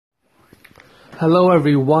Hello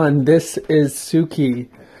everyone, this is Suki,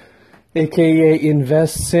 aka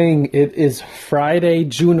Invest Sing. It is Friday,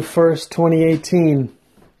 June 1st, 2018.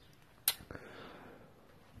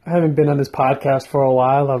 I haven't been on this podcast for a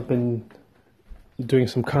while. I've been doing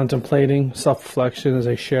some contemplating, self-reflection, as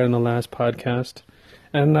I shared in the last podcast.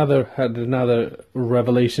 And had another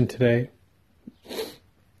revelation today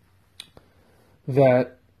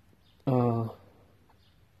that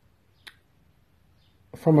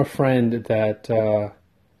from a friend that,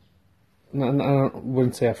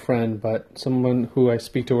 wouldn't say a friend, but someone who I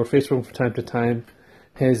speak to over Facebook from time to time.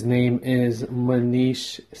 His name is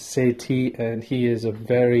Manish Sethi, and he is a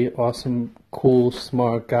very awesome, cool,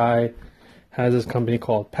 smart guy. Has his company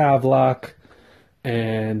called Pavlok,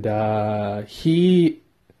 and he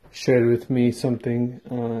shared with me something.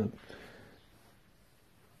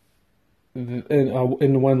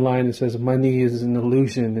 In one line, it says, "Money is an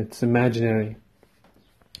illusion; it's imaginary."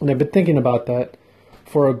 And I've been thinking about that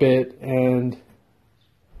for a bit, and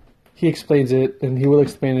he explains it, and he will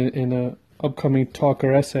explain it in a upcoming talk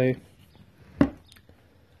or essay.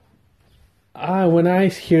 When I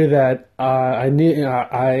hear that, I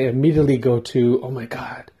immediately go to, oh my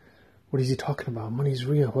God, what is he talking about? Money's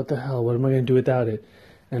real. What the hell? What am I going to do without it?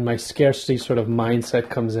 And my scarcity sort of mindset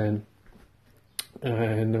comes in,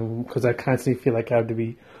 and because I constantly feel like I have to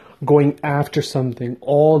be going after something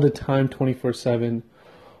all the time, 24/7.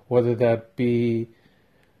 Whether that be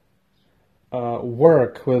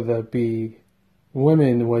work, whether that be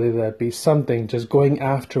women, whether that be something, just going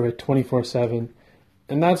after it 24/7.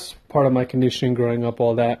 And that's part of my conditioning growing up,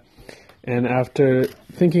 all that. And after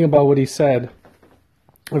thinking about what he said,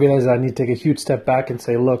 I realized I need to take a huge step back and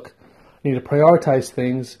say, look, I need to prioritize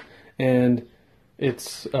things, and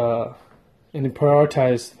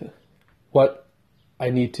prioritize what I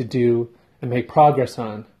need to do and make progress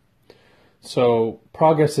on. So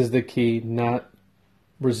progress is the key, not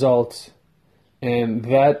results. And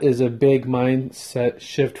that is a big mindset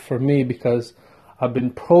shift for me because I've been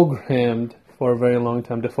programmed for a very long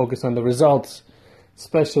time to focus on the results,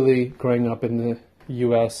 especially growing up in the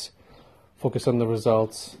US, focus on the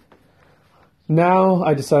results. Now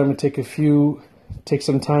I decided I'm going to take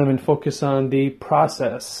some time and focus on the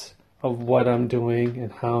process of what I'm doing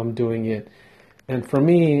and how I'm doing it. And for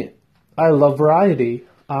me, I love variety.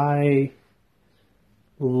 I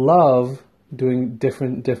love doing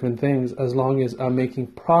different things as long as I'm making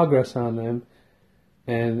progress on them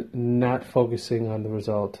and not focusing on the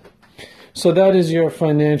result. So that is your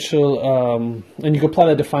financial, and you can apply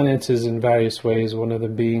that to finances in various ways. One of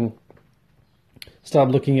them being stop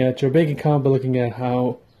looking at your bank account, but looking at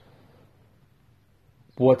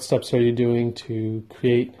what steps are you doing to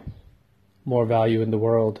create more value in the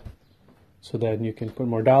world so that you can put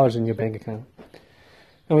more dollars in your bank account.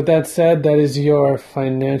 And with that said, that is your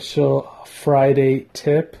Financial Friday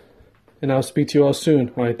tip. And I'll speak to you all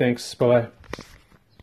soon. All right, thanks. Bye-bye.